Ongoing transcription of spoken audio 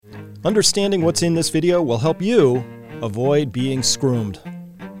Understanding what's in this video will help you avoid being scroomed.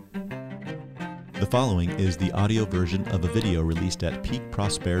 The following is the audio version of a video released at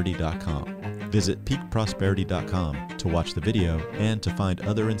peakprosperity.com. Visit peakprosperity.com to watch the video and to find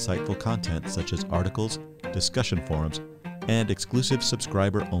other insightful content such as articles, discussion forums, and exclusive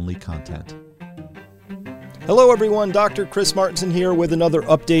subscriber-only content. Hello everyone, Dr. Chris Martenson here with another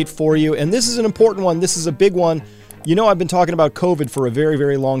update for you. And this is an important one. This is a big one. You know, I've been talking about COVID for a very,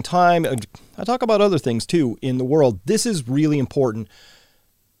 very long time. I talk about other things too in the world. This is really important.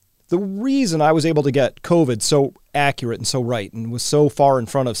 The reason I was able to get COVID so accurate and so right and was so far in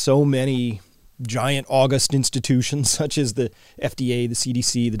front of so many giant august institutions such as the FDA, the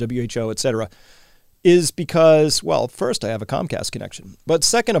CDC, the WHO, etc., is because, well, first I have a Comcast connection. But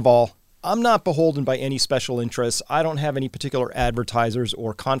second of all, I'm not beholden by any special interests. I don't have any particular advertisers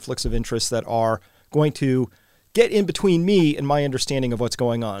or conflicts of interest that are going to get in between me and my understanding of what's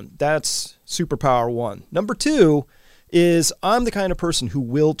going on. That's superpower one. Number two is I'm the kind of person who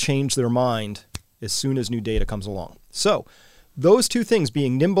will change their mind as soon as new data comes along. So those two things,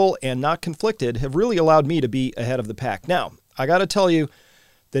 being nimble and not conflicted, have really allowed me to be ahead of the pack. Now, I got to tell you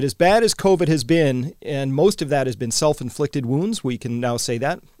that as bad as COVID has been, and most of that has been self-inflicted wounds, we can now say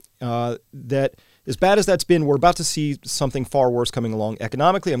that, that as bad as that's been, we're about to see something far worse coming along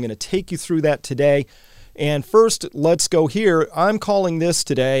economically. I'm going to take you through that today. And first, let's go here. I'm calling this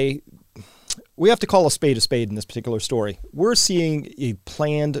today, we have to call a spade in this particular story. We're seeing a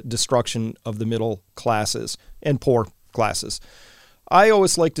planned destruction of the middle classes and poor classes. I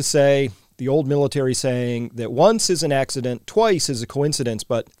always like to say, the old military saying, that once is an accident, twice is a coincidence,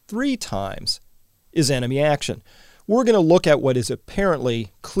 but 3 times is enemy action. We're going to look at what is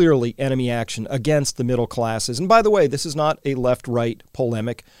apparently, clearly enemy action against the middle classes. And by the way, this is not a left-right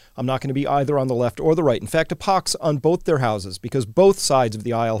polemic. I'm not going to be either on the left or the right. In fact, a pox on both their houses, because both sides of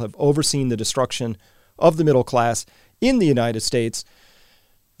the aisle have overseen the destruction of the middle class in the United States.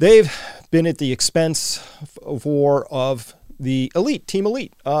 They've been at the expense of the elite, team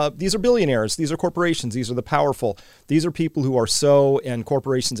elite. These are billionaires. These are corporations. These are the powerful. These are people who are and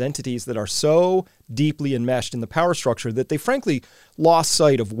corporations, entities that are so deeply enmeshed in the power structure that they frankly lost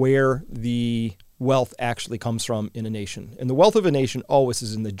sight of where the wealth actually comes from in a nation. And the wealth of a nation always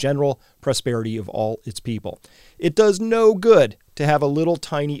is in the general prosperity of all its people. It does no good to have a little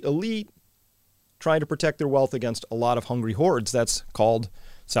tiny elite trying to protect their wealth against a lot of hungry hordes. That's called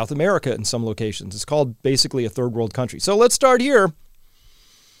South America in some locations. It's called basically a third world country. So let's start here.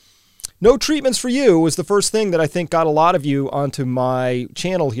 No treatments for you was the first thing that I think got a lot of you onto my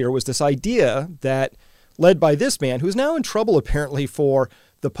channel here, was this idea that led by this man who's now in trouble apparently for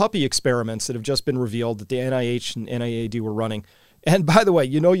the puppy experiments that have just been revealed that the NIH and NIAID were running. And by the way,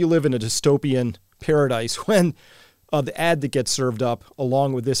 you know you live in a dystopian paradise when the ad that gets served up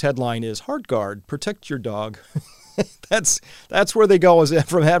along with this headline is "Heart protect your dog." That's where they go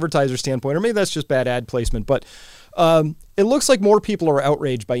from an advertiser standpoint, or maybe that's just bad ad placement. But it looks like more people are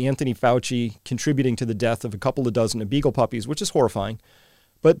outraged by Anthony Fauci contributing to the death of a couple of dozen of beagle puppies, which is horrifying.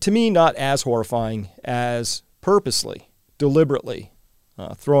 But to me, not as horrifying as purposely, deliberately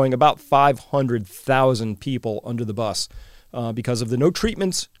throwing about 500,000 people under the bus because of the no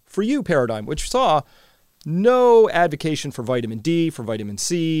treatments for you paradigm, which saw no advocacy for vitamin D, for vitamin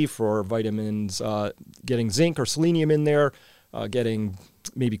C, for vitamins, getting zinc or selenium in there, getting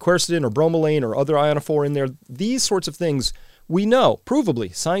maybe quercetin or bromelain or other ionophore in there. These sorts of things we know,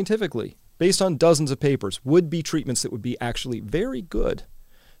 provably, scientifically, based on dozens of papers, would be treatments that would be actually very good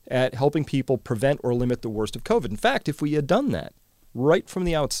at helping people prevent or limit the worst of COVID. In fact, if we had done that right from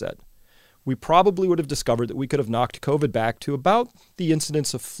the outset, we probably would have discovered that we could have knocked COVID back to about the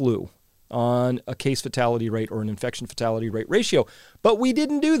incidence of flu on a case fatality rate or an infection fatality rate ratio. But we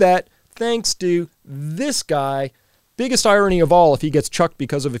didn't do that thanks to this guy. Biggest irony of all, if he gets chucked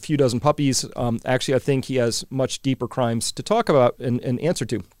because of a few dozen puppies, actually I think he has much deeper crimes to talk about and answer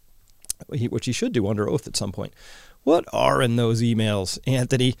to, which he should do under oath at some point. What are in those emails,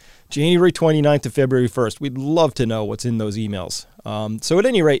 Anthony? January 29th to February 1st. We'd love to know what's in those emails. So at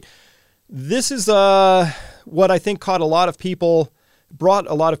any rate, this is what I think brought a lot of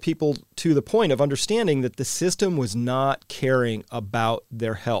people to the point of understanding that the system was not caring about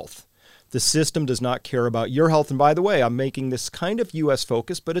their health. The system does not care about your health. And by the way, I'm making this kind of U.S.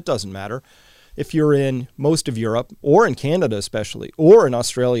 focused, but it doesn't matter. If you're in most of Europe, or in Canada especially, or in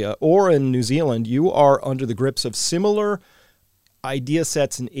Australia, or in New Zealand, you are under the grips of similar idea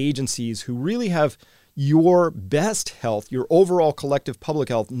sets and agencies who really have your best health, your overall collective public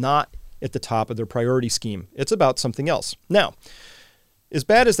health, not at the top of their priority scheme. It's about something else. Now, as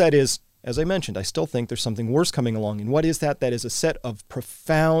bad as that is, as I mentioned, I still think there's something worse coming along. And what is that? That is a set of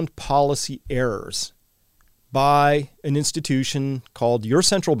profound policy errors by an institution called your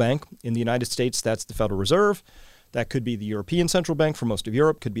central bank. In the United States, that's the Federal Reserve. That could be the European Central Bank for most of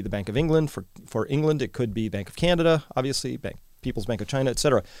Europe, could be the Bank of England. For England, it could be Bank of Canada, obviously, People's Bank of China,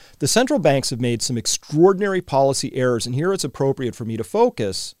 etc. The central banks have made some extraordinary policy errors, and here it's appropriate for me to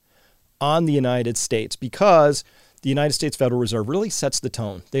focus on the United States because the United States Federal Reserve really sets the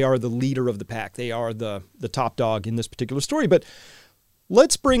tone. They are the leader of the pack. They are the top dog in this particular story. But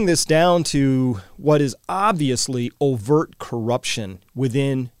let's bring this down to what is obviously overt corruption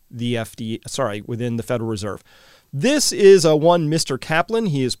within the within the Federal Reserve. This is one Mr. Kaplan.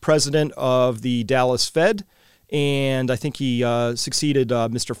 He is president of the Dallas Fed, and I think he succeeded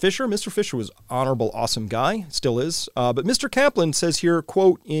Mr. Fisher. Mr. Fisher was honorable, awesome guy, still is. But Mr. Kaplan says here,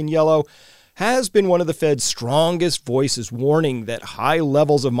 quote in yellow, has been one of the Fed's strongest voices, warning that high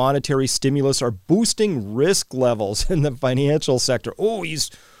levels of monetary stimulus are boosting risk levels in the financial sector. Oh,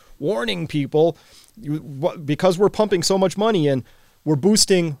 he's warning people because we're pumping so much money in, we're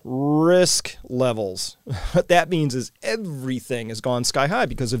boosting risk levels. What that means is everything has gone sky high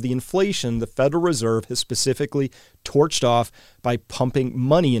because of the inflation the Federal Reserve has specifically torched off by pumping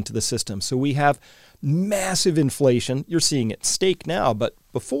money into the system. So we have massive inflation. You're seeing it stake now, but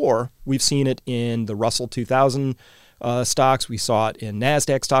before we've seen it in the Russell 2000 stocks. We saw it in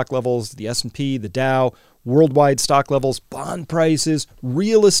NASDAQ stock levels, the S&P, the Dow, worldwide stock levels, bond prices,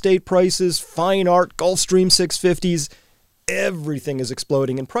 real estate prices, fine art, Gulfstream 650s. Everything is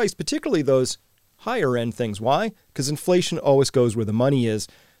exploding in price, particularly those higher end things. Why? Because inflation always goes where the money is.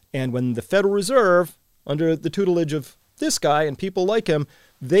 And when the Federal Reserve, under the tutelage of this guy and people like him,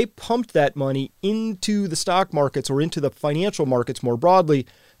 they pumped that money into the stock markets or into the financial markets more broadly.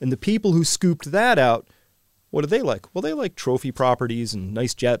 And the people who scooped that out, what do they like? Well, they like trophy properties and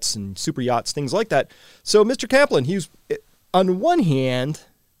nice jets and super yachts, things like that. So Mr. Kaplan, he's on one hand,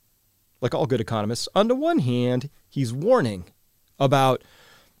 like all good economists, on the one hand, he's warning about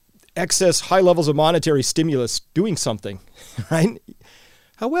excess high levels of monetary stimulus doing something, right?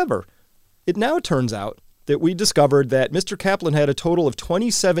 However, it now turns out that we discovered that Mr. Kaplan had a total of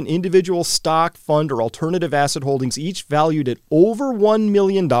 27 individual stock, fund, or alternative asset holdings, each valued at over $1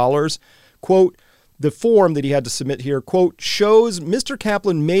 million. Quote, the form that he had to submit here, quote, shows Mr.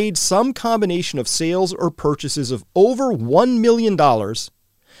 Kaplan made some combination of sales or purchases of over $1 million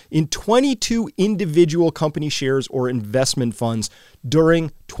in 22 individual company shares or investment funds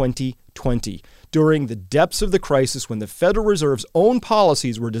during 2020, during the depths of the crisis when the Federal Reserve's own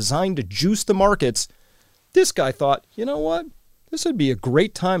policies were designed to juice the markets. This guy thought, you know what? This would be a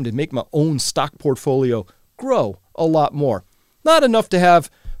great time to make my own stock portfolio grow a lot more. Not enough to have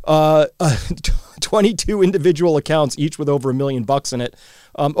 22 individual accounts, each with over $1 million in it.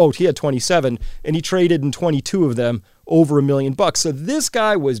 He had 27, and he traded in 22 of them over $1 million. So this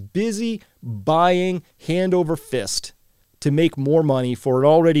guy was busy buying hand over fist to make more money for an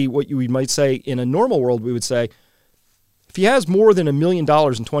already, what you might say in a normal world, we would say, if he has more than $1 million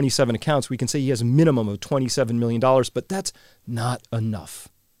in 27 accounts, we can say he has a minimum of $27 million, but that's not enough.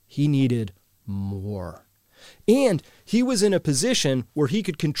 He needed more. And he was in a position where he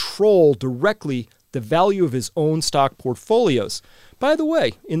could control directly the value of his own stock portfolios. By the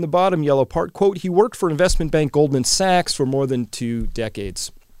way, in the bottom yellow part, quote, he worked for investment bank Goldman Sachs for more than 2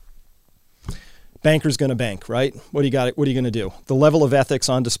 decades. Banker's going to bank, right? What are you going to do? The level of ethics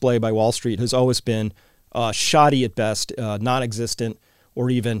on display by Wall Street has always been shoddy at best, non-existent, or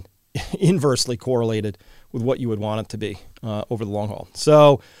even inversely correlated with what you would want it to be over the long haul.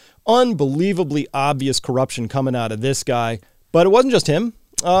 So unbelievably obvious corruption coming out of this guy. But it wasn't just him.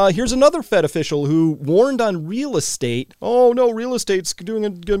 Here's another Fed official who warned on real estate. Oh, no, real estate's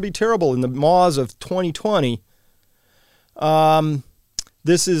going to be terrible in the maws of 2020.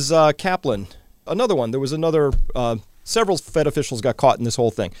 This is Kaplan. Another one. There was several Fed officials got caught in this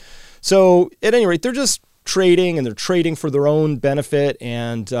whole thing. So at any rate, they're just trading, and they're trading for their own benefit,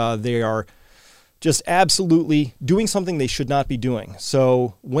 and they are just absolutely doing something they should not be doing.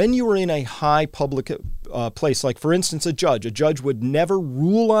 So when you are in a high public place, like for instance, a judge would never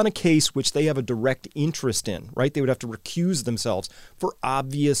rule on a case which they have a direct interest in, right? They would have to recuse themselves for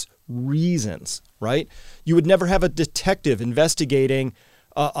obvious reasons, right? You would never have a detective investigating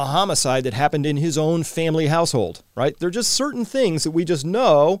a homicide that happened in his own family household, right? There are just certain things that we just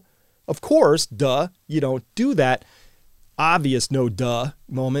know, of course, duh, you don't do that. Obvious no duh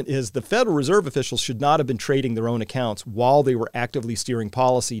moment is the Federal Reserve officials should not have been trading their own accounts while they were actively steering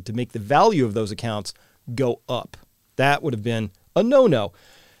policy to make the value of those accounts go up. That would have been a no-no.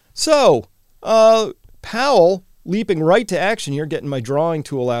 So Powell leaping right to action here, getting my drawing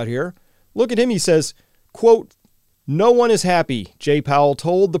tool out here. Look at him. He says, quote, "No one is happy," Jay Powell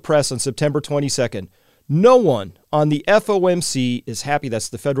told the press on September 22nd. No one on the FOMC is happy, that's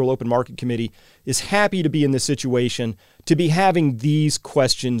the Federal Open Market Committee, is happy to be in this situation, to be having these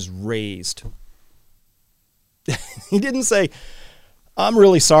questions raised. He didn't say, "I'm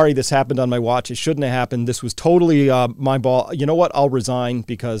really sorry this happened on my watch. It shouldn't have happened. This was totally my ball. You know what? I'll resign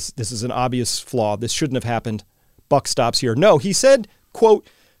because this is an obvious flaw. This shouldn't have happened. Buck stops here." No, he said, quote,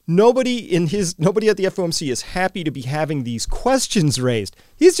 nobody at the FOMC is happy to be having these questions raised.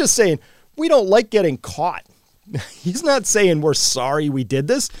 He's just saying, we don't like getting caught. He's not saying we're sorry we did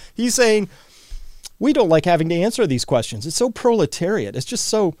this. He's saying we don't like having to answer these questions. It's so proletariat. It's just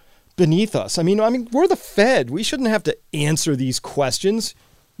so beneath us. I mean, we're the Fed. We shouldn't have to answer these questions,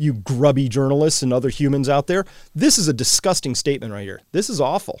 you grubby journalists and other humans out there. This is a disgusting statement right here. This is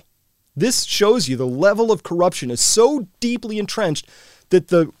awful. This shows you the level of corruption is so deeply entrenched that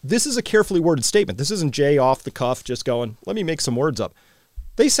this is a carefully worded statement. This isn't Jay off the cuff just going, let me make some words up.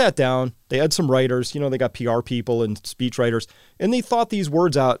 They sat down, they had some writers, they got PR people and speech writers, and they thought these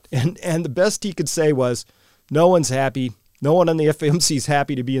words out. And the best he could say was, no one's happy. No one on the FOMC is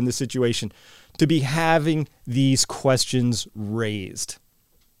happy to be in this situation, to be having these questions raised.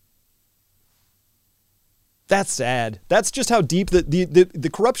 That's sad. That's just how deep the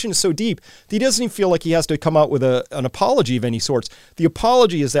corruption is so deep that he doesn't even feel like he has to come out with an apology of any sorts. The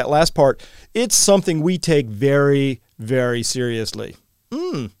apology is that last part. It's something we take very, very seriously.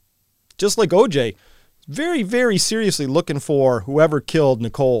 Just like OJ, very, very seriously looking for whoever killed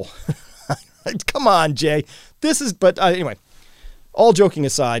Nicole. Come on, Jay. But anyway, all joking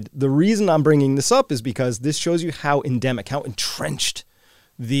aside, the reason I'm bringing this up is because this shows you how endemic, how entrenched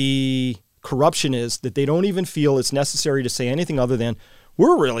the corruption is, that they don't even feel it's necessary to say anything other than,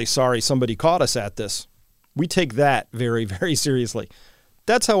 we're really sorry somebody caught us at this. We take that very, very seriously.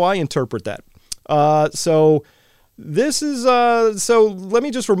 That's how I interpret that. So let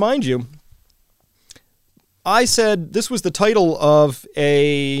me just remind you, I said this was the title of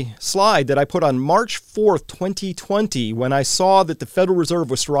a slide that I put on March 4th, 2020, when I saw that the Federal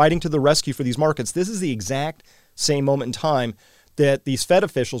Reserve was striding to the rescue for these markets. This is the exact same moment in time that these Fed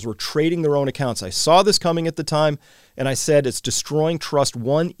officials were trading their own accounts. I saw this coming at the time, and I said it's destroying trust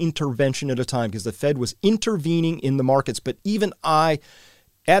one intervention at a time because the Fed was intervening in the markets. But even I,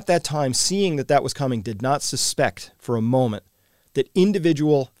 at that time, seeing that was coming, did not suspect for a moment that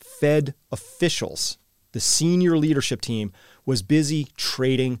individual Fed officials, the senior leadership team, was busy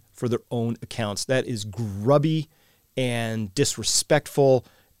trading for their own accounts. That is grubby and disrespectful,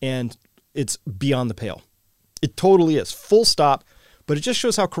 and it's beyond the pale. It totally is. Full stop. But it just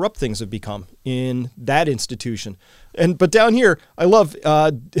shows how corrupt things have become in that institution. But down here, I love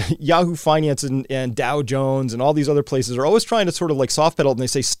Yahoo Finance and Dow Jones and all these other places are always trying to sort of like soft pedal, and they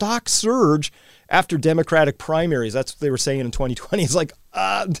say stock surge after Democratic primaries. That's what they were saying in 2020. It's like,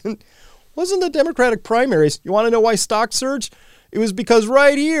 wasn't the Democratic primaries? You want to know why stock surged? It was because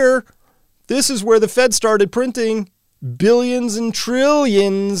right here, this is where the Fed started printing billions and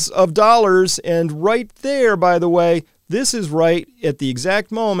trillions of dollars. And right there, by the way, this is right at the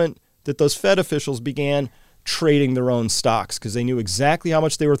exact moment that those Fed officials began trading their own stocks because they knew exactly how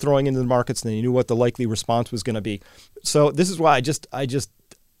much they were throwing into the markets and they knew what the likely response was going to be. So this is why I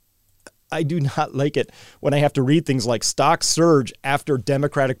do not like it when I have to read things like stock surge after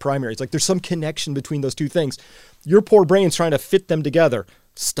Democratic primaries. Like there's some connection between those two things. Your poor brain's trying to fit them together.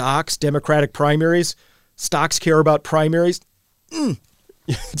 Stocks, Democratic primaries, stocks care about primaries.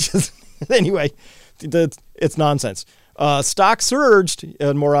 Anyway, it's nonsense. Stock surged,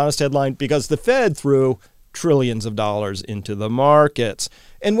 a more honest headline, because the Fed threw trillions of dollars into the markets.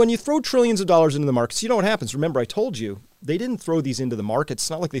 And when you throw trillions of dollars into the markets, you know what happens. Remember, I told you, they didn't throw these into the markets.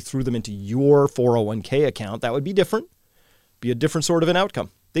 It's not like they threw them into your 401k account. That would be different. Be a different sort of an outcome.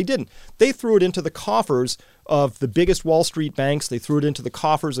 They didn't. They threw it into the coffers of the biggest Wall Street banks. They threw it into the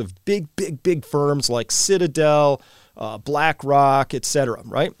coffers of big firms like Citadel, BlackRock, etc.,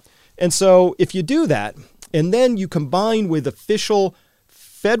 right? And so if you do that, and then you combine with official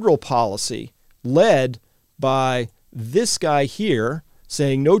federal policy led by this guy here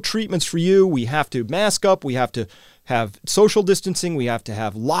saying no treatments for you, we have to mask up, we have to have social distancing, we have to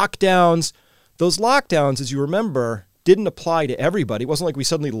have lockdowns. Those lockdowns, as you remember, didn't apply to everybody. It wasn't like we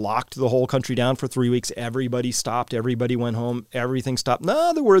suddenly locked the whole country down for 3 weeks. Everybody stopped, everybody went home, everything stopped.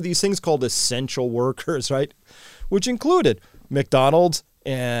 No, there were these things called essential workers, right? Which included McDonald's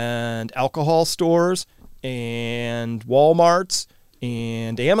and alcohol stores and Walmarts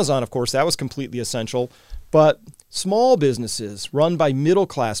and Amazon, of course. That was completely essential. But Small businesses run by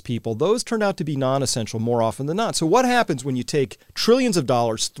middle-class people, those turn out to be non-essential more often than not. So what happens when you take trillions of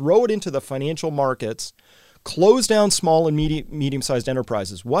dollars, throw it into the financial markets, close down small and medium-sized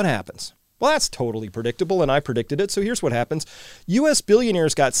enterprises? What happens? Well, that's totally predictable, and I predicted it. So here's what happens. U.S.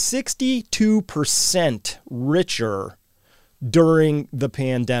 billionaires got 62% richer during the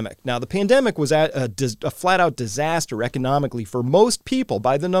pandemic. Now, the pandemic was a flat-out disaster economically for most people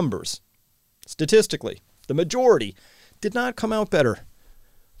by the numbers. Statistically, the majority did not come out better.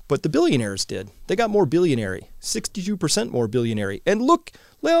 But the billionaires did. They got more billionaire, 62% more billionaire. And look,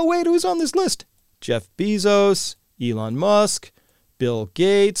 wait, who's on this list? Jeff Bezos, Elon Musk, Bill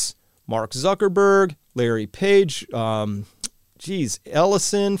Gates, Mark Zuckerberg, Larry Page, Ellison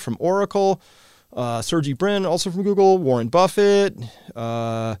from Oracle, Sergey Brin, also from Google, Warren Buffett,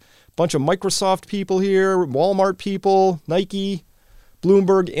 bunch of Microsoft people here, Walmart people, Nike,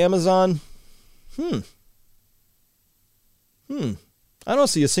 Bloomberg, Amazon. I don't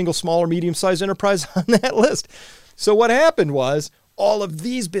see a single small or medium-sized enterprise on that list. So what happened was all of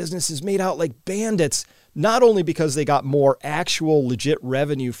these businesses made out like bandits, not only because they got more actual legit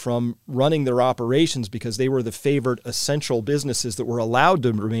revenue from running their operations because they were the favored essential businesses that were allowed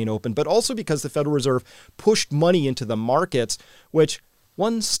to remain open, but also because the Federal Reserve pushed money into the markets, which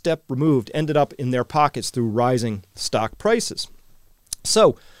one step removed ended up in their pockets through rising stock prices.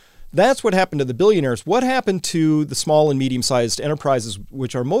 So that's what happened to the billionaires. What happened to the small and medium-sized enterprises,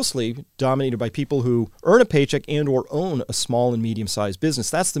 which are mostly dominated by people who earn a paycheck and or own a small and medium-sized business?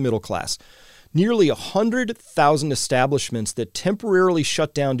 That's the middle class. Nearly 100,000 establishments that temporarily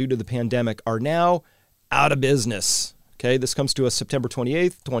shut down due to the pandemic are now out of business. Okay, this comes to us September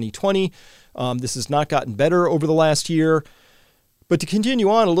 28th, 2020. This has not gotten better over the last year. But to continue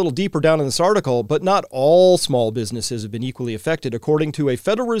on a little deeper down in this article, but not all small businesses have been equally affected. According to a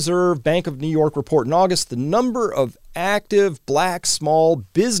Federal Reserve Bank of New York report in August, the number of active black small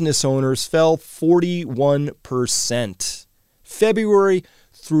business owners fell 41%. February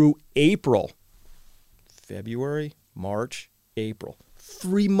through April. February, March, April.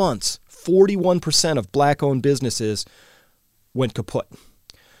 3 months, 41% of black-owned businesses went kaput.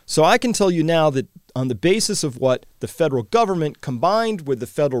 So I can tell you now that on the basis of what the federal government combined with the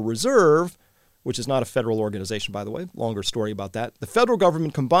Federal Reserve, which is not a federal organization, by the way, longer story about that, the federal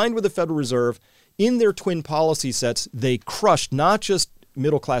government combined with the Federal Reserve in their twin policy sets, they crushed not just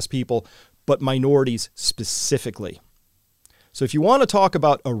middle-class people, but minorities specifically. So if you want to talk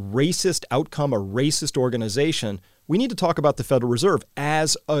about a racist outcome, a racist organization, we need to talk about the Federal Reserve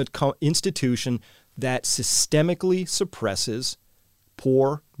as an institution that systemically suppresses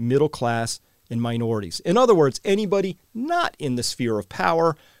poor, middle class, and minorities. In other words, anybody not in the sphere of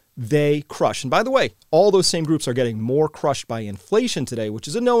power, they crush. And by the way, all those same groups are getting more crushed by inflation today, which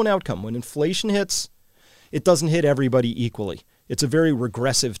is a known outcome. When inflation hits, it doesn't hit everybody equally. It's a very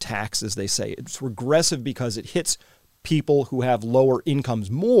regressive tax, as they say. It's regressive because it hits people who have lower incomes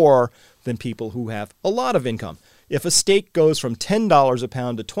more than people who have a lot of income. If a steak goes from $10 a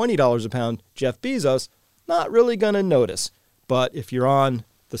pound to $20 a pound, Jeff Bezos, not really going to notice. But if you're on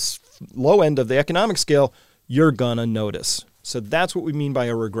the low end of the economic scale, you're going to notice. So that's what we mean by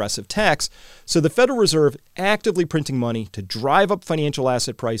a regressive tax. So the Federal Reserve actively printing money to drive up financial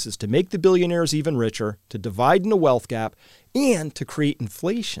asset prices, to make the billionaires even richer, to divide in a wealth gap, and to create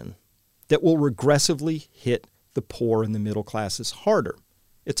inflation that will regressively hit the poor and the middle classes harder.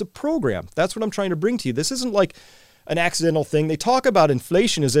 It's a program. That's what I'm trying to bring to you. This isn't like an accidental thing. They talk about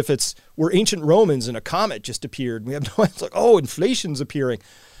inflation as if we're ancient Romans and a comet just appeared. We have no, it's like, oh, inflation's appearing.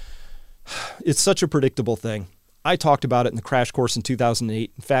 It's such a predictable thing. I talked about it in the crash course in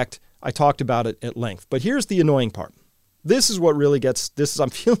 2008. In fact, I talked about it at length. But here's the annoying part. This is what really gets,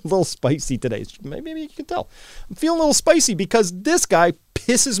 I'm feeling a little spicy today. Maybe you can tell. I'm feeling a little spicy because this guy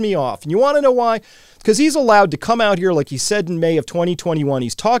pisses me off. And you want to know why? Because he's allowed to come out here, like he said in May of 2021.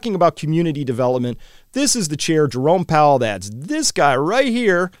 He's talking about community development. This is the chair, Jerome Powell. That's this guy right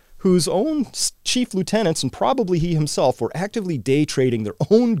here, whose own chief lieutenants, and probably he himself, were actively day trading their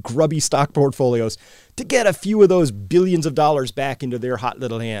own grubby stock portfolios to get a few of those billions of dollars back into their hot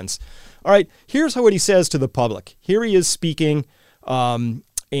little hands. All right, here's what he says to the public. Here he is speaking, and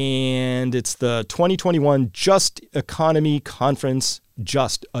it's the 2021 Just Economy Conference,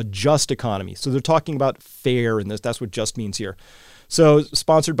 a just economy. So they're talking about fair in this. That's what just means here. So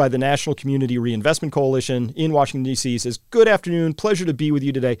sponsored by the National Community Reinvestment Coalition in Washington, D.C. says, "Good afternoon. Pleasure to be with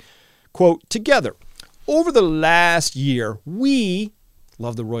you today." Quote, "Together, over the last year, we,"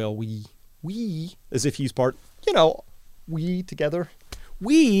 love the royal we, as if he's part, we together,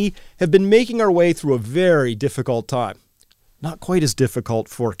 "we have been making our way through a very difficult time. Not quite as difficult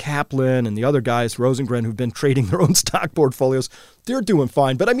for Kaplan and the other guys, Rosengren, who've been trading their own stock portfolios. They're doing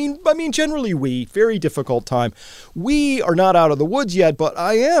fine. But I mean, generally very difficult time. We are not out of the woods yet, but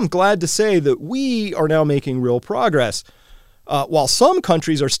I am glad to say that we are now making real progress. While some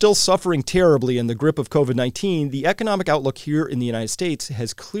countries are still suffering terribly in the grip of COVID-19, the economic outlook here in the United States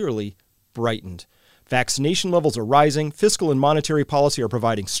has clearly brightened. Vaccination levels are rising. Fiscal and monetary policy are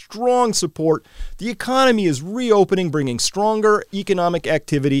providing strong support. The economy is reopening, bringing stronger economic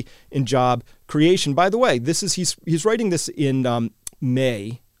activity and job creation. By the way, he's writing this in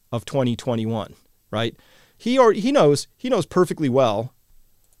May of 2021, right? He knows perfectly well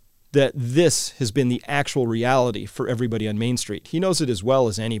that this has been the actual reality for everybody on Main Street. He knows it as well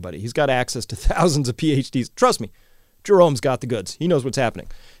as anybody. He's got access to thousands of PhDs. Trust me, Jerome's got the goods. He knows what's happening.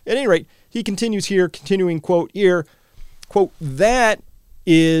 At any rate, he continues here, continuing quote here, quote, that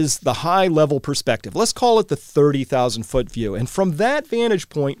is the high-level perspective. Let's call it the 30,000-foot view. And from that vantage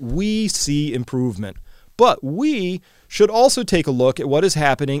point, we see improvement. But we should also take a look at what is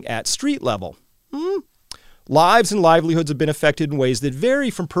happening at street level. Lives and livelihoods have been affected in ways that vary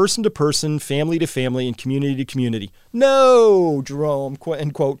from person to person, family to family, and community to community. No, Jerome,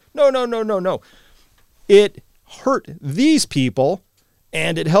 end quote. No. It hurt these people,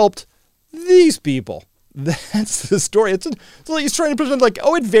 and it helped these people. That's the story. It's like he's trying to present like,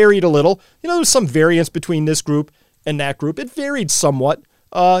 it varied a little. There's some variance between this group and that group. It varied somewhat.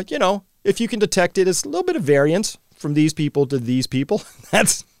 If you can detect it, it's a little bit of variance from these people to these people.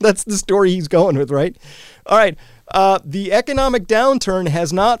 That's the story he's going with, right? All right. The economic downturn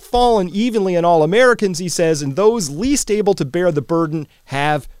has not fallen evenly on all Americans, he says, and those least able to bear the burden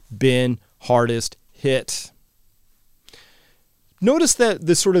have been hardest hit. Notice that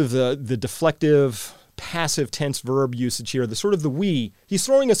the sort of the deflective, passive tense verb usage here, the sort of the we. He's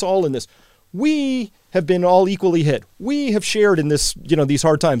throwing us all in this. We have been all equally hit. We have shared in this, these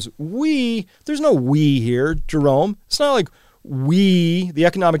hard times. There's no we here, Jerome. It's not like the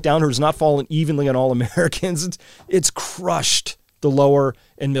economic downturn has not fallen evenly on all Americans. It's crushed the lower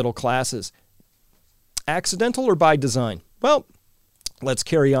and middle classes. Accidental or by design? Well, let's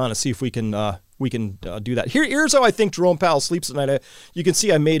carry on and see if we can do that. Here's how I think Jerome Powell sleeps at night. You can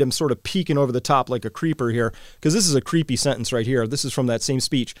see I made him sort of peeking over the top like a creeper here, because this is a creepy sentence right here. This is from that same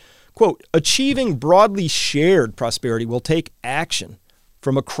speech. Quote, achieving broadly shared prosperity will take action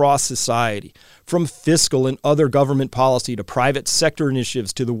from across society, from fiscal and other government policy to private sector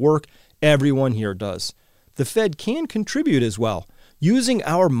initiatives to the work everyone here does. The Fed can contribute as well. Using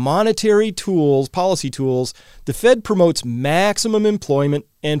our monetary tools, policy tools, the Fed promotes maximum employment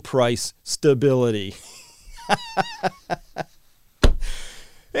and price stability.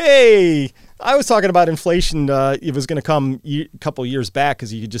 Hey, I was talking about inflation. It was going to come a couple years back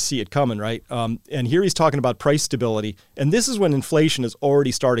because you could just see it coming, right? And here he's talking about price stability. And this is when inflation is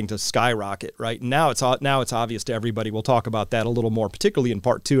already starting to skyrocket, right? Now it's obvious to everybody. We'll talk about that a little more, particularly in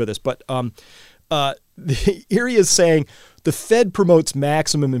part 2 of this. But here he is saying the Fed promotes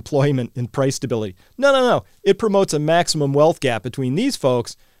maximum employment and price stability. No. It promotes a maximum wealth gap between these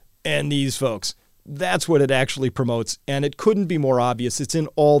folks and these folks. That's what it actually promotes, and it couldn't be more obvious. It's in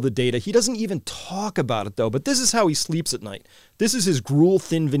all the data. He doesn't even talk about it, though, but this is how he sleeps at night. This is his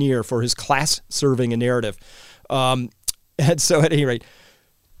gruel-thin veneer for his class-serving narrative. And so at any rate,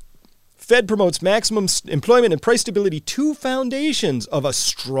 Fed promotes maximum employment and price stability, 2 foundations of a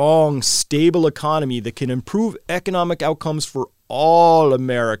strong, stable economy that can improve economic outcomes for all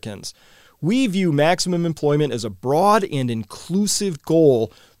Americans. We view maximum employment as a broad and inclusive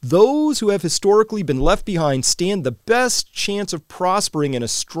goal. Those who have historically been left behind stand the best chance of prospering in a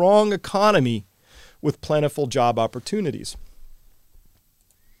strong economy with plentiful job opportunities.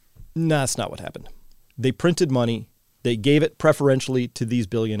 No, that's not what happened. They printed money. They gave it preferentially to these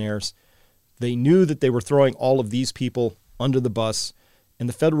billionaires. They knew that they were throwing all of these people under the bus, and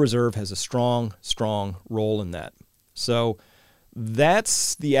the Federal Reserve has a strong, strong role in that. So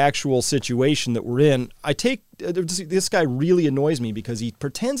that's the actual situation that we're in. This guy really annoys me because he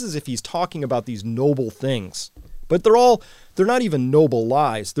pretends as if he's talking about these noble things, but they're not even noble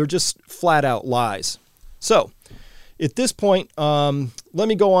lies. They're just flat out lies. So at this point, let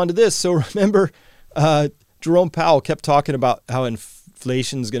me go on to this. So remember, Jerome Powell kept talking about how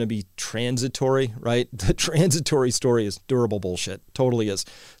inflation is going to be transitory, right? The transitory story is durable bullshit. Totally is.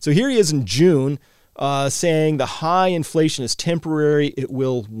 So here he is in June, saying the high inflation is temporary, it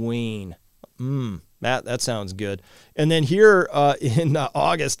will wane. That sounds good. And then here in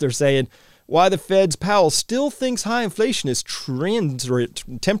August, they're saying why the Fed's Powell still thinks high inflation is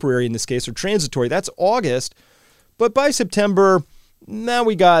temporary in this case, or transitory. That's August. But by September, Now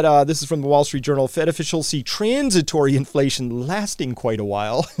we got, this is from the Wall Street Journal, Fed officials see transitory inflation lasting quite a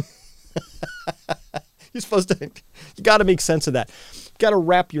while. You got to make sense of that. You got to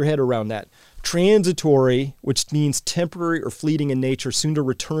wrap your head around that. Transitory, which means temporary or fleeting in nature, soon to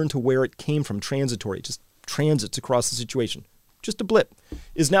return to where it came from. Transitory, just transits across the situation. Just a blip,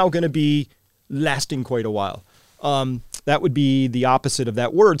 is now going to be lasting quite a while. That would be the opposite of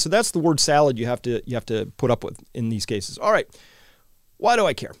that word. So that's the word salad you have to put up with in these cases. All right. Why do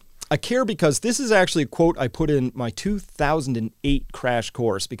I care? I care because this is actually a quote I put in my 2008 crash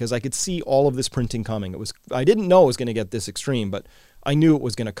course because I could see all of this printing coming. I didn't know it was going to get this extreme, but I knew it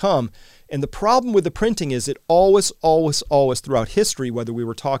was going to come. And the problem with the printing is it always throughout history, whether we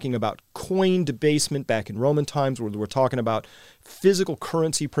were talking about coin debasement back in Roman times, whether we're talking about physical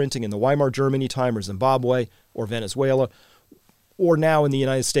currency printing in the Weimar Germany time or Zimbabwe or Venezuela, or now in the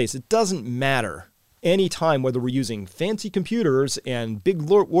United States, it doesn't matter. Any time, whether we're using fancy computers and big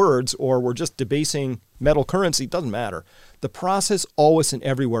words or we're just debasing metal currency, doesn't matter. The process always and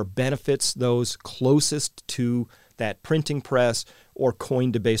everywhere benefits those closest to that printing press or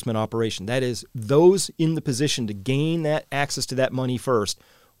coin debasement operation. That is, those in the position to gain that access to that money first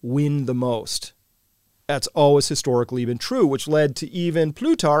win the most. That's always historically been true, which led to even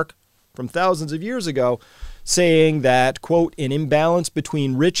Plutarch from thousands of years ago saying that, quote, an imbalance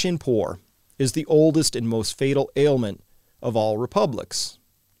between rich and poor is the oldest and most fatal ailment of all republics,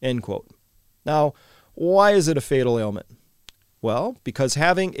 end quote. Now, why is it a fatal ailment? Well, because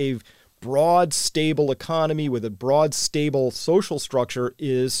having a broad, stable economy with a broad, stable social structure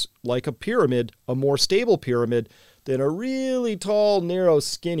is like a pyramid, a more stable pyramid than a really tall, narrow,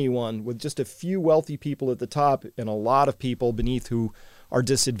 skinny one with just a few wealthy people at the top and a lot of people beneath who are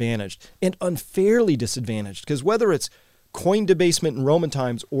disadvantaged and unfairly disadvantaged. Because whether it's coin debasement in Roman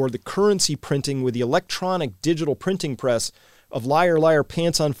times or the currency printing with the electronic digital printing press of liar, liar,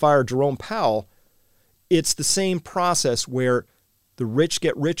 pants on fire Jerome Powell, it's the same process where the rich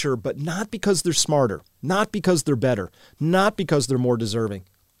get richer, but not because they're smarter, not because they're better, not because they're more deserving,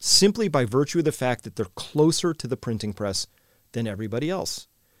 simply by virtue of the fact that they're closer to the printing press than everybody else.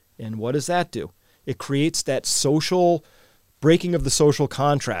 And what does that do? It creates that social breaking of the social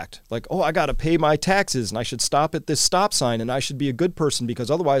contract. Like, oh, I got to pay my taxes and I should stop at this stop sign and I should be a good person because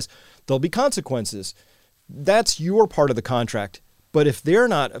otherwise there'll be consequences. That's your part of the contract. But if they're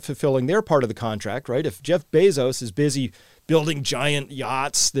not fulfilling their part of the contract, right? If Jeff Bezos is busy building giant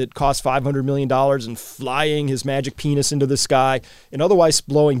yachts that cost $500 million and flying his magic penis into the sky and otherwise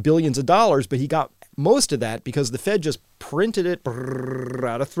blowing billions of dollars, but he got most of that because the Fed just printed it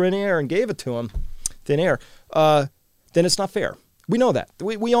out of thin air and gave it to him, then it's not fair. We know that.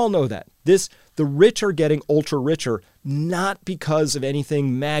 We all know that. The rich are getting ultra richer, not because of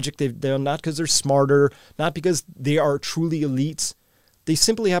anything magic they've done, not because they're smarter, not because they are truly elites. They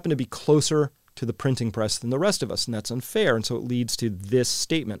simply happen to be closer to the printing press than the rest of us, and that's unfair. And so it leads to this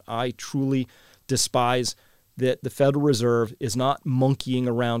statement. I truly despise that the Federal Reserve is not monkeying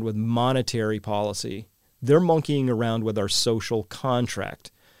around with monetary policy. They're monkeying around with our social contract.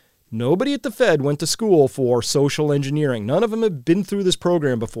 Nobody at the Fed went to school for social engineering. None of them have been through this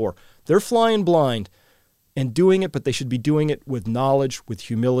program before. They're flying blind and doing it, but they should be doing it with knowledge, with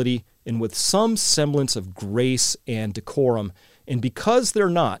humility, and with some semblance of grace and decorum. And because they're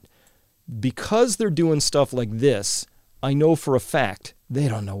not, because they're doing stuff like this, I know for a fact they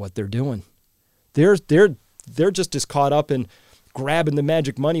don't know what they're doing. They're just as caught up in grabbing the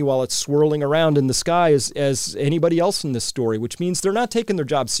magic money while it's swirling around in the sky as anybody else in this story, which means they're not taking their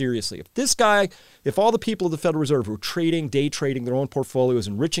job seriously. If all the people of the Federal Reserve who are trading, day trading their own portfolios,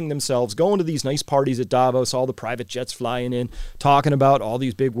 enriching themselves, going to these nice parties at Davos, all the private jets flying in, talking about all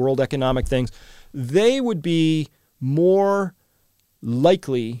these big world economic things, they would be more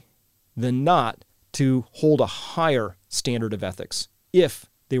likely than not to hold a higher standard of ethics if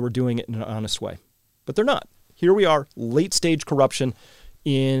they were doing it in an honest way. But they're not. Here we are, late stage corruption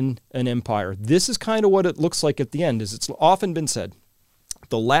in an empire. This is kind of what it looks like at the end, as it's often been said.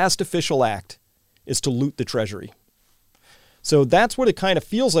 The last official act is to loot the treasury. So that's what it kind of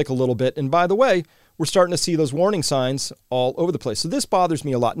feels like a little bit. And by the way, we're starting to see those warning signs all over the place. So this bothers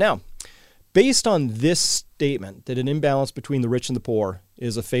me a lot. Now, based on this statement that an imbalance between the rich and the poor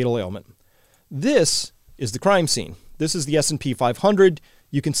is a fatal ailment, this is the crime scene. This is the S&P 500.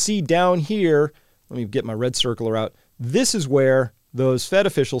 You can see down here, let me get my red circler out. This is where those Fed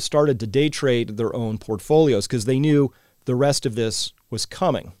officials started to day trade their own portfolios because they knew the rest of this was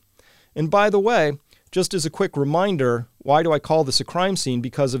coming. And by the way, just as a quick reminder, why do I call this a crime scene?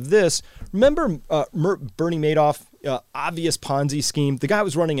 Because of this. Remember Bernie Madoff, obvious Ponzi scheme? The guy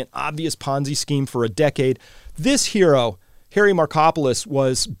was running an obvious Ponzi scheme for a decade. This hero Harry Markopoulos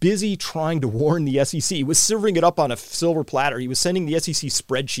was busy trying to warn the SEC. He was serving it up on a silver platter. He was sending the SEC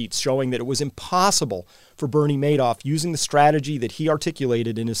spreadsheets showing that it was impossible for Bernie Madoff, using the strategy that he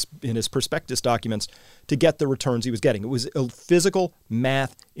articulated in his prospectus documents, to get the returns he was getting. It was a physical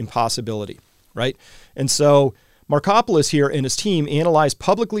math impossibility, right? And so Markopoulos here and his team analyzed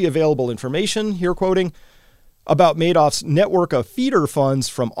publicly available information, here quoting, about Madoff's network of feeder funds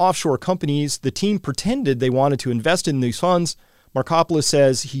from offshore companies. The team pretended they wanted to invest in these funds. Markopoulos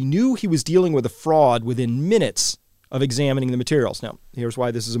says he knew he was dealing with a fraud within minutes of examining the materials. Now, here's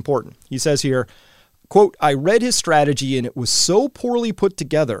why this is important. He says here, quote, I read his strategy and it was so poorly put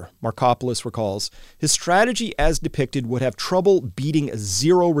together, Markopoulos recalls. His strategy as depicted would have trouble beating a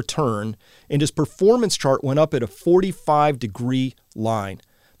zero return, and his performance chart went up at a 45-degree line.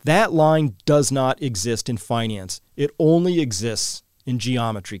 That line does not exist in finance. It only exists in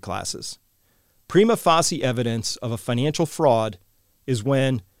geometry classes. Prima facie evidence of a financial fraud is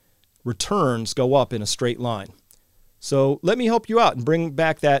when returns go up in a straight line. So let me help you out and bring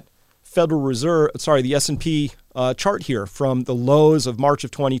back that the S&P chart here from the lows of March of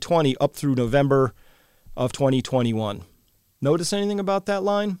 2020 up through November of 2021. Notice anything about that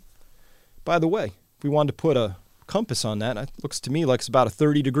line? By the way, if we wanted to put a compass on that, it looks to me like it's about a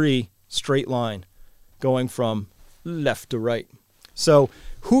 30-degree straight line going from left to right. So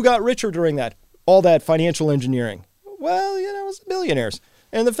who got richer during that? All that financial engineering. Well, it was billionaires.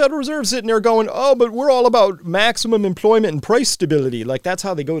 And the Federal Reserve sitting there going, oh, but we're all about maximum employment and price stability. Like that's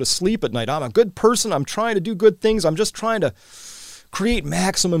how they go to sleep at night. I'm a good person. I'm trying to do good things. I'm just trying to create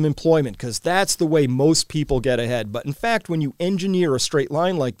maximum employment because that's the way most people get ahead. But in fact, when you engineer a straight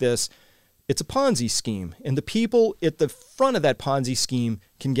line like this, it's a Ponzi scheme, and the people at the front of that Ponzi scheme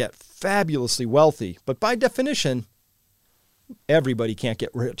can get fabulously wealthy. But by definition, everybody can't get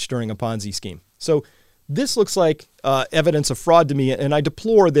rich during a Ponzi scheme. So this looks like evidence of fraud to me, and I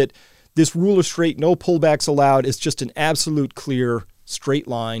deplore that this ruler straight, no pullbacks allowed, is just an absolute clear straight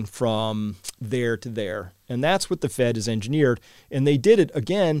line from there to there. And that's what the Fed has engineered. And they did it,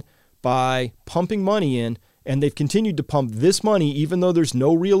 again, by pumping money in. And they've continued to pump this money even though there's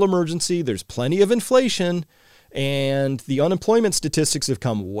no real emergency. There's plenty of inflation, and the unemployment statistics have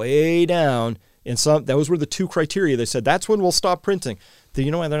come way down. And those were the two criteria. They said that's when we'll stop printing. Do you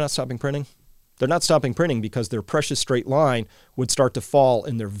know why they're not stopping printing? They're not stopping printing because their precious straight line would start to fall,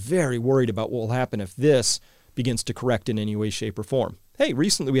 and they're very worried about what will happen if this begins to correct in any way, shape, or form. Hey,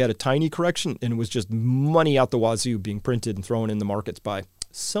 recently we had a tiny correction, and it was just money out the wazoo being printed and thrown in the markets by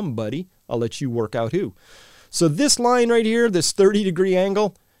somebody. I'll let you work out who. So this line right here, this 30-degree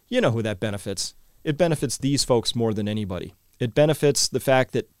angle, you know who that benefits. It benefits these folks more than anybody. It benefits the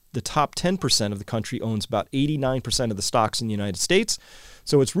fact that the top 10% of the country owns about 89% of the stocks in the United States.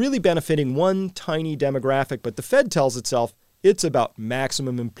 So it's really benefiting one tiny demographic, but the Fed tells itself it's about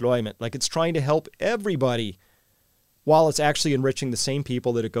maximum employment, like it's trying to help everybody, while it's actually enriching the same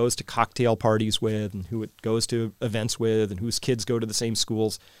people that it goes to cocktail parties with and who it goes to events with and whose kids go to the same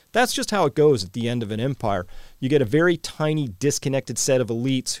schools. That's just how it goes at the end of an empire. You get a very tiny, disconnected set of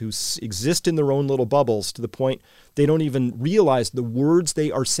elites who exist in their own little bubbles to the point they don't even realize the words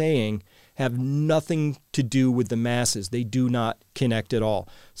they are saying have nothing to do with the masses. They do not connect at all.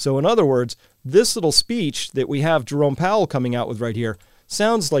 So in other words, this little speech that we have Jerome Powell coming out with right here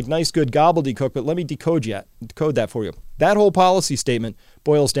sounds like nice, good gobbledygook, but let me decode that for you. That whole policy statement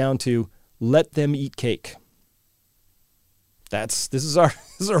boils down to let them eat cake. This is our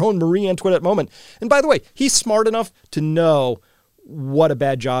own Marie Antoinette moment. And by the way, he's smart enough to know what a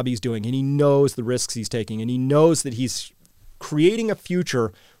bad job he's doing, and he knows the risks he's taking, and he knows that he's creating a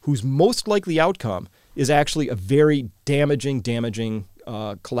future whose most likely outcome is actually a very damaging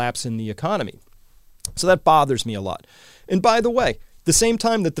collapse in the economy. So that bothers me a lot. And by the way, the same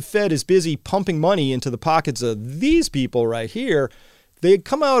time that the Fed is busy pumping money into the pockets of these people right here, they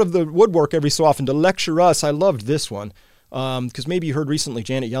come out of the woodwork every so often to lecture us. I loved this one because maybe you heard recently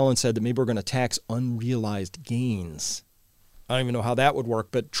Janet Yellen said that maybe we're going to tax unrealized gains. I don't even know how that would work,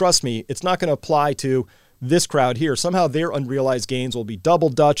 but trust me, it's not going to apply to this crowd here. Somehow their unrealized gains will be double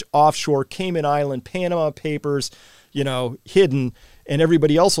Dutch, offshore, Cayman Island, Panama Papers, hidden, and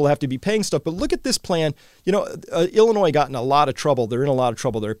everybody else will have to be paying stuff. But look at this plan. Illinois got in a lot of trouble. They're in a lot of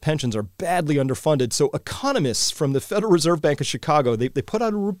trouble. Their pensions are badly underfunded. So economists from the Federal Reserve Bank of Chicago, they put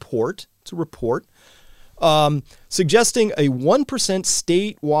out a report. It's a report suggesting a 1%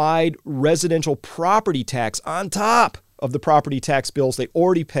 statewide residential property tax on top of the property tax bills they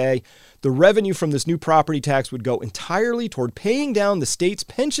already pay. The revenue from this new property tax would go entirely toward paying down the state's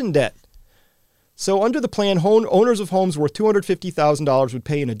pension debt. So under the plan, owners of homes worth $250,000 would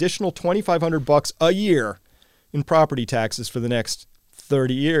pay an additional $2,500 a year in property taxes for the next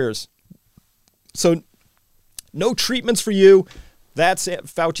 30 years. So no treatments for you. That's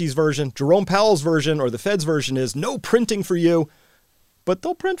Fauci's version. Jerome Powell's version, or the Fed's version, is no printing for you. But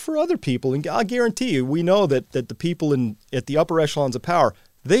they'll print for other people. And I'll guarantee you, we know that the people at the upper echelons of power,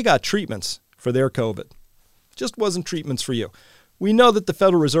 they got treatments for their COVID. Just wasn't treatments for you. We know that the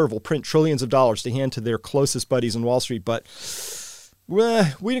Federal Reserve will print trillions of dollars to hand to their closest buddies on Wall Street, but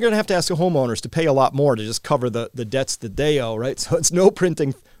we're going to have to ask the homeowners to pay a lot more to just cover the debts that they owe, right? So it's no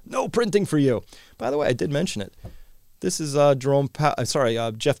printing for you. By the way, I did mention it. This is Jeff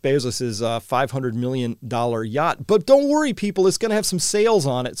Bezos' $500 million yacht. But don't worry, people. It's going to have some sails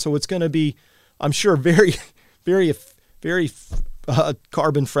on it. So it's going to be, I'm sure, very, very, very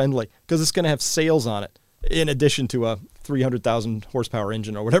carbon friendly because it's going to have sails on it in addition to a 300,000 horsepower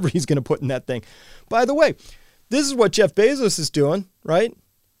engine or whatever he's going to put in that thing. By the way, this is what Jeff Bezos is doing, right?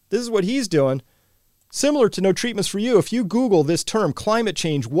 This is what he's doing. Similar to no treatments for you. If you Google this term, climate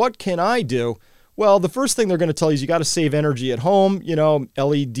change, what can I do? Well, the first thing they're going to tell you is you got to save energy at home,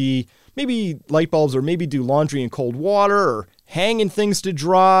 LED, maybe light bulbs, or maybe do laundry in cold water or hanging things to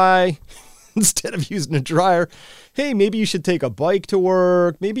dry instead of using a dryer. Hey, maybe you should take a bike to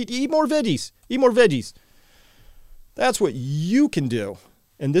work. Maybe eat more veggies. That's what you can do.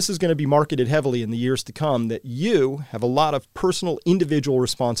 And this is going to be marketed heavily in the years to come, that you have a lot of personal, individual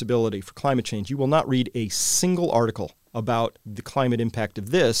responsibility for climate change. You will not read a single article about the climate impact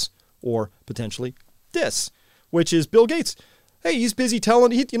of this or potentially this, which is Bill Gates. Hey, he's busy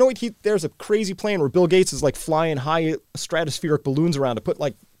telling, there's a crazy plan where Bill Gates is like flying high stratospheric balloons around to put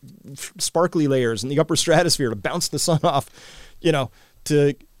like sparkly layers in the upper stratosphere to bounce the sun off,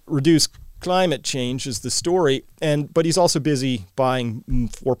 to reduce climate change is the story. But he's also busy buying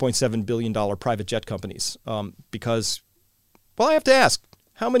 $4.7 billion private jet companies because, well, I have to ask,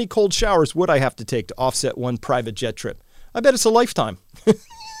 how many cold showers would I have to take to offset one private jet trip? I bet it's a lifetime.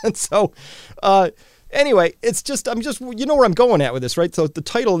 And so, anyway, you know where I'm going at with this, right? So the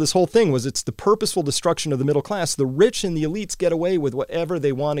title of this whole thing was, it's the purposeful destruction of the middle class. The rich and the elites get away with whatever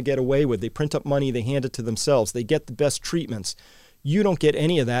they want to get away with. They print up money, they hand it to themselves. They get the best treatments. You don't get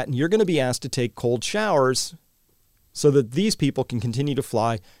any of that, and you're going to be asked to take cold showers so that these people can continue to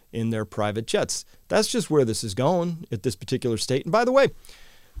fly in their private jets. That's just where this is going at this particular state. And by the way,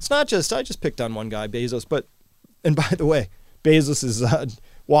 it's not just, I just picked on one guy, Bezos, and by the way, Bezos's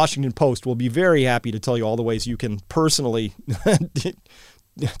Washington Post will be very happy to tell you all the ways you can personally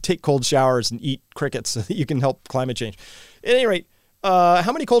take cold showers and eat crickets so that you can help climate change. At any rate,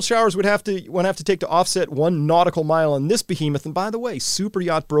 how many cold showers would have to take to offset 1 nautical mile in this behemoth? And by the way, super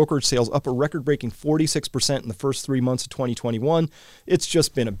yacht brokerage sales up a record-breaking 46% in the first 3 months of 2021. It's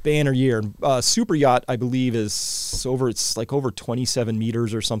just been a banner year. Super yacht, I believe, is over 27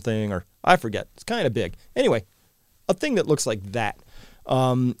 meters or something, or I forget. It's kind of big. Anyway, a thing that looks like that.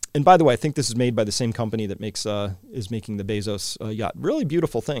 And by the way, I think this is made by the same company that is making the Bezos yacht. Really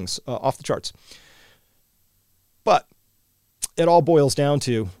beautiful things, off the charts. But it all boils down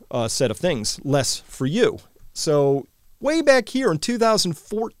to a set of things, less for you. So way back here in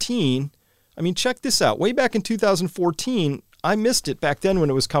 2014, check this out. Way back in 2014, I missed it back then when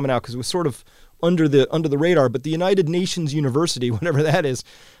it was coming out because it was sort of under the radar. But the United Nations University, whatever that is,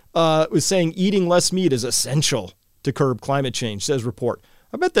 was saying eating less meat is essential to curb climate change, says report.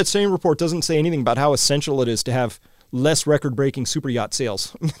 I bet that same report doesn't say anything about how essential it is to have less record-breaking super yacht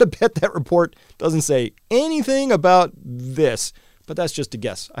sales. I'm going to bet that report doesn't say anything about this, but that's just a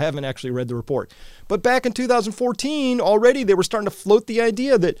guess. I haven't actually read the report. But back in 2014, already they were starting to float the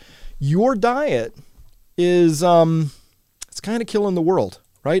idea that your diet is it's kind of killing the world,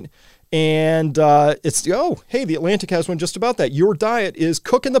 right? And the Atlantic has one just about that. Your diet is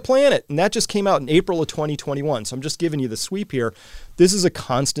cooking the planet. And that just came out in April of 2021. So I'm just giving you the sweep here. This is a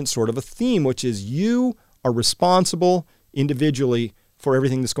constant sort of a theme, which is you are responsible individually for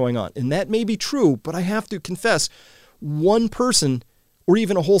everything that's going on. And that may be true, but I have to confess, one person or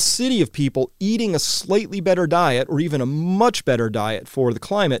even a whole city of people eating a slightly better diet or even a much better diet for the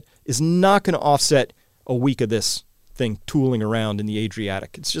climate is not going to offset a week of this thing tooling around in the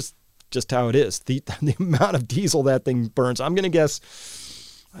Adriatic. It's just how it is. The amount of diesel that thing burns, I'm going to guess,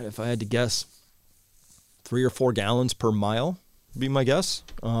 if I had to guess, 3 or 4 gallons per mile would be my guess.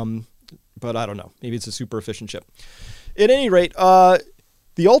 But I don't know. Maybe it's a super efficient ship. At any rate,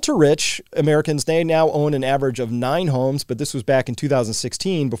 the ultra-rich Americans, they now own an average of 9 homes, but this was back in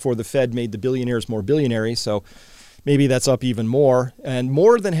 2016 before the Fed made the billionaires more billionaires, so maybe that's up even more. And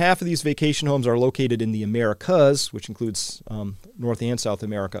more than half of these vacation homes are located in the Americas, which includes North and South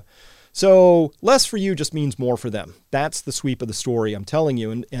America. So less for you just means more for them. That's the sweep of the story, I'm telling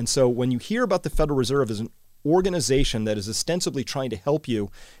you. And so when you hear about the Federal Reserve organization that is ostensibly trying to help you,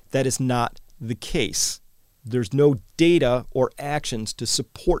 that is not the case. There's no data or actions to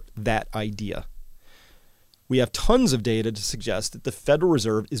support that idea. We have tons of data to suggest that the Federal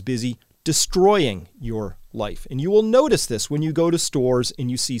Reserve is busy destroying your life. And you will notice this when you go to stores and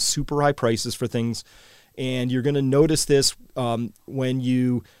you see super high prices for things. And you're going to notice this when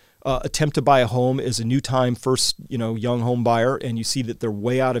you attempt to buy a home as a new-time first, young home buyer, and you see that they're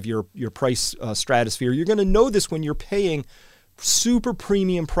way out of your price stratosphere. You're going to know this when you're paying super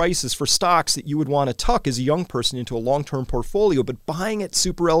premium prices for stocks that you would want to tuck as a young person into a long-term portfolio, but buying at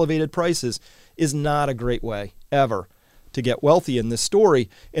super elevated prices is not a great way ever to get wealthy in this story.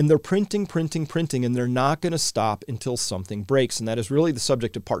 And they're printing, and they're not going to stop until something breaks. And that is really the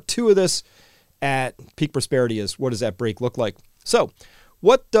subject of part 2 of this at Peak Prosperity, is what does that break look like? So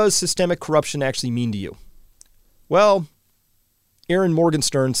what does systemic corruption actually mean to you? Well, Aaron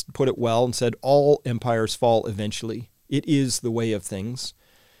Morgenstern put it well and said, all empires fall eventually. It is the way of things.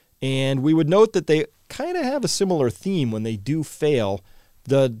 And we would note that they kind of have a similar theme when they do fail.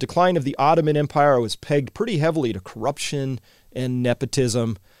 The decline of the Ottoman Empire was pegged pretty heavily to corruption and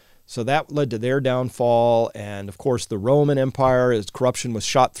nepotism. So that led to their downfall. And of course, the Roman Empire, as corruption was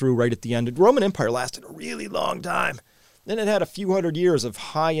shot through right at the end. The Roman Empire lasted a really long time. Then it had a few hundred years of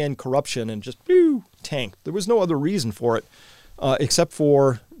high-end corruption and just tanked. There was no other reason for it. Except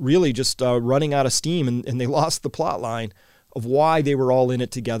for really just running out of steam, and they lost the plot line of why they were all in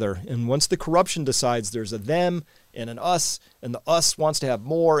it together. And once the corruption decides there's a them and an us, and the us wants to have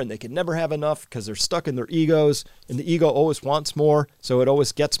more, and they can never have enough because they're stuck in their egos, and the ego always wants more, so it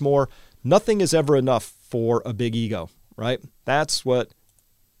always gets more. Nothing is ever enough for a big ego, right? That's what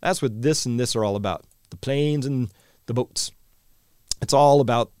this and this are all about. The planes and the boats. It's all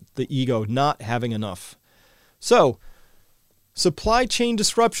about the ego not having enough. So, supply chain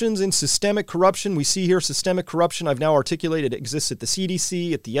disruptions and systemic corruption. We see here systemic corruption, I've now articulated, exists at the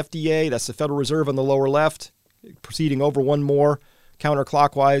CDC, at the FDA. That's the Federal Reserve on the lower left. Proceeding over one more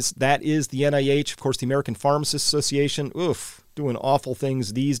counterclockwise, that is the NIH, of course, the American Pharmacists Association. Doing awful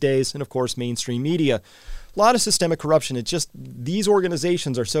things these days. And of course, mainstream media. A lot of systemic corruption. It's just these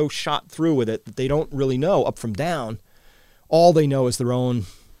organizations are so shot through with it that they don't really know up from down. All they know is their own,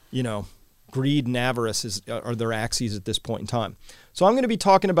 greed and avarice are their axes at this point in time. So I'm going to be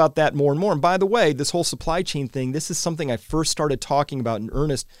talking about that more and more. And by the way, this whole supply chain thing, this is something I first started talking about in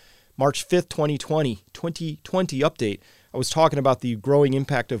earnest March 5th, 2020 update. I was talking about the growing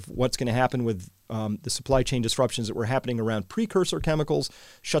impact of what's going to happen with the supply chain disruptions that were happening around precursor chemicals,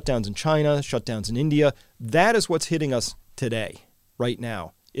 shutdowns in China, shutdowns in India. That is what's hitting us today, right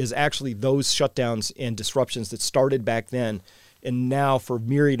now, is actually those shutdowns and disruptions that started back then. And now, for a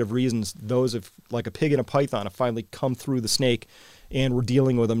myriad of reasons, those have, like a pig in a python, have finally come through the snake, and we're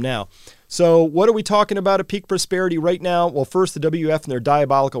dealing with them now. So what are we talking about at Peak Prosperity right now? Well, first, the WF and their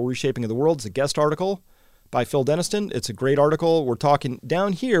diabolical reshaping of the world. It's a guest article by Phil Denniston. It's a great article. We're talking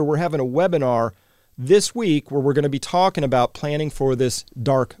down here. We're having a webinar this week where we're going to be talking about planning for this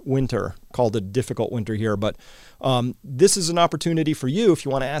dark winter, called a difficult winter here. But this is an opportunity for you if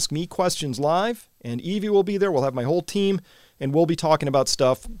you want to ask me questions live, and Evie will be there. We'll have my whole team. And we'll be talking about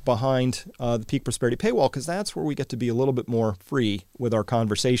stuff behind the Peak Prosperity paywall, because that's where we get to be a little bit more free with our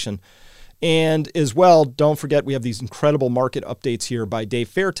conversation. And as well, don't forget, we have these incredible market updates here by Dave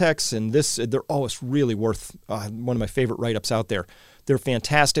Fairtex. And it's really worth one of my favorite write-ups out there. They're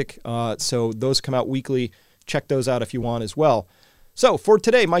fantastic. So those come out weekly. Check those out if you want as well. So for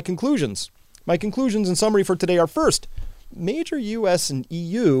today, my conclusions. My conclusions in summary for today are, first, major U.S. and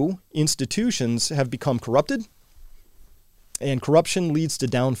EU institutions have become corrupted. And corruption leads to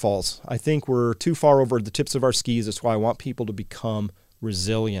downfalls. I think we're too far over the tips of our skis. That's why I want people to become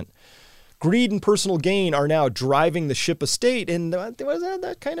resilient. Greed and personal gain are now driving the ship of state. And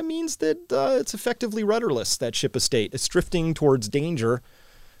that kind of means that it's effectively rudderless, that ship of state. It's drifting towards danger.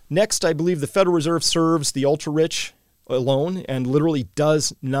 Next, I believe the Federal Reserve serves the ultra-rich alone and literally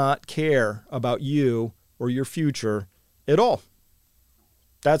does not care about you or your future at all.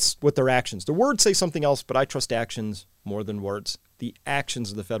 That's what their actions. The words say something else, but I trust actions more than words. The actions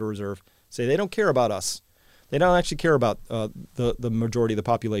of the Federal Reserve say they don't care about us. They don't actually care about the majority of the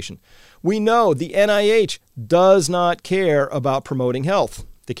population. We know the NIH does not care about promoting health.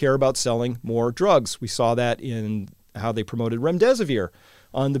 They care about selling more drugs. We saw that in how they promoted remdesivir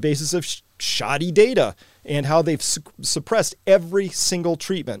on the basis of shoddy data, and how they've suppressed every single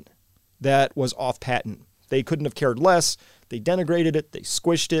treatment that was off patent. They couldn't have cared less. They denigrated it. They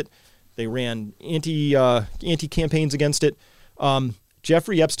squished it. They ran anti-campaigns against it.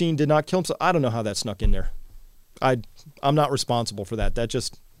 Jeffrey Epstein did not kill himself. I don't know how that snuck in there. I'm not responsible for that. I'll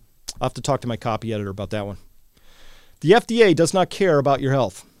have to talk to my copy editor about that one. The FDA does not care about your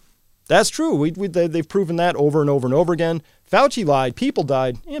health. That's true. They've proven that over and over and over again. Fauci lied. People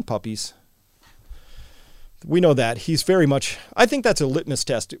died. And puppies. We know that. He's very much, I think that's a litmus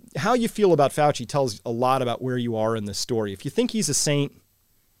test. How you feel about Fauci tells a lot about where you are in this story. If you think he's a saint,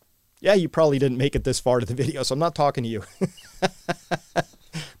 yeah, you probably didn't make it this far to the video, so I'm not talking to you.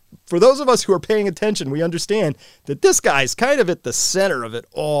 For those of us who are paying attention, we understand that this guy's kind of at the center of it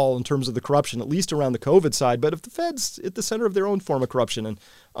all in terms of the corruption, at least around the COVID side. But if the Fed's at the center of their own form of corruption, and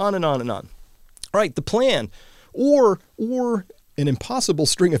on and on and on. All right, the plan, or an impossible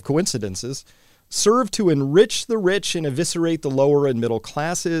string of coincidences, serve to enrich the rich and eviscerate the lower and middle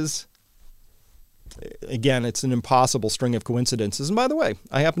classes. Again, it's an impossible string of coincidences. And by the way,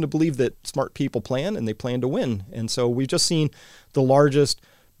 I happen to believe that smart people plan, and they plan to win. And so we've just seen the largest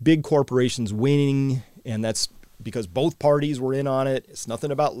big corporations winning, and that's because both parties were in on it. It's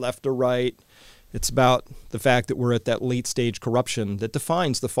nothing about left or right. It's about the fact that we're at that late stage corruption that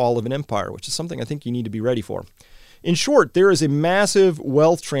defines the fall of an empire, which is something I think you need to be ready for. In short, there is a massive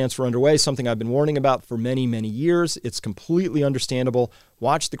wealth transfer underway, something I've been warning about for many, many years. It's completely understandable.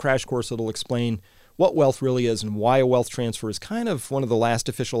 Watch the crash course. It'll explain what wealth really is and why a wealth transfer is kind of one of the last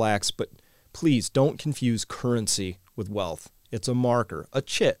official acts. But please don't confuse currency with wealth. It's a marker, a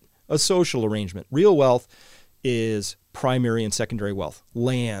chit, a social arrangement. Real wealth is primary and secondary wealth,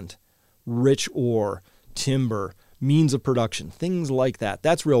 land, rich ore, timber, means of production, things like that.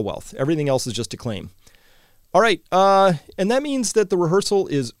 That's real wealth. Everything else is just a claim. All right, and that means that the rehearsal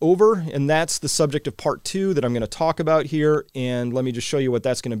is over, and that's the subject of part 2 that I'm going to talk about here, and let me just show you what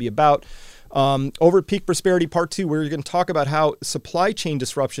that's going to be about. Over at Peak Prosperity Part 2, we're going to talk about how supply chain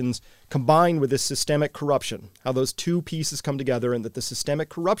disruptions combine with this systemic corruption, how those two pieces come together, and that the systemic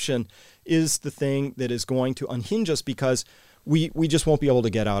corruption is the thing that is going to unhinge us because we just won't be able to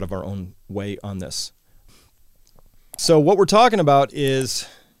get out of our own way on this. So what we're talking about is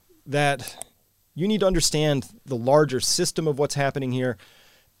that you need to understand the larger system of what's happening here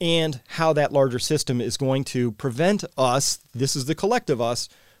and how that larger system is going to prevent us, this is the collective us,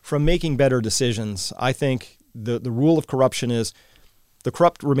 from making better decisions. I think the rule of corruption is the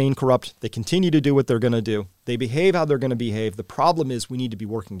corrupt remain corrupt. They continue to do what they're going to do. They behave how they're going to behave. The problem is we need to be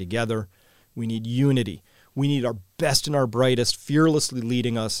working together. We need unity. We need our best and our brightest fearlessly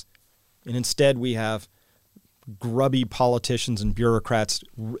leading us. And instead we have grubby politicians and bureaucrats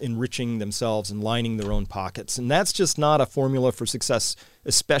enriching themselves and lining their own pockets. And that's just not a formula for success,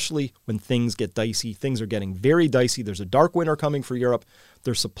 especially when things get dicey. Things are getting very dicey. There's a dark winter coming for Europe.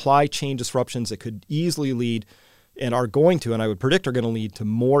 There's supply chain disruptions that could easily lead and are going to, and I would predict are going to lead to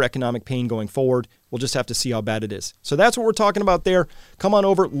more economic pain going forward. We'll just have to see how bad it is. So that's what we're talking about there. Come on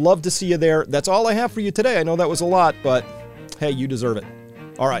over. Love to see you there. That's all I have for you today. I know that was a lot, but hey, you deserve it.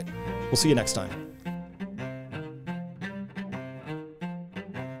 All right. We'll see you next time.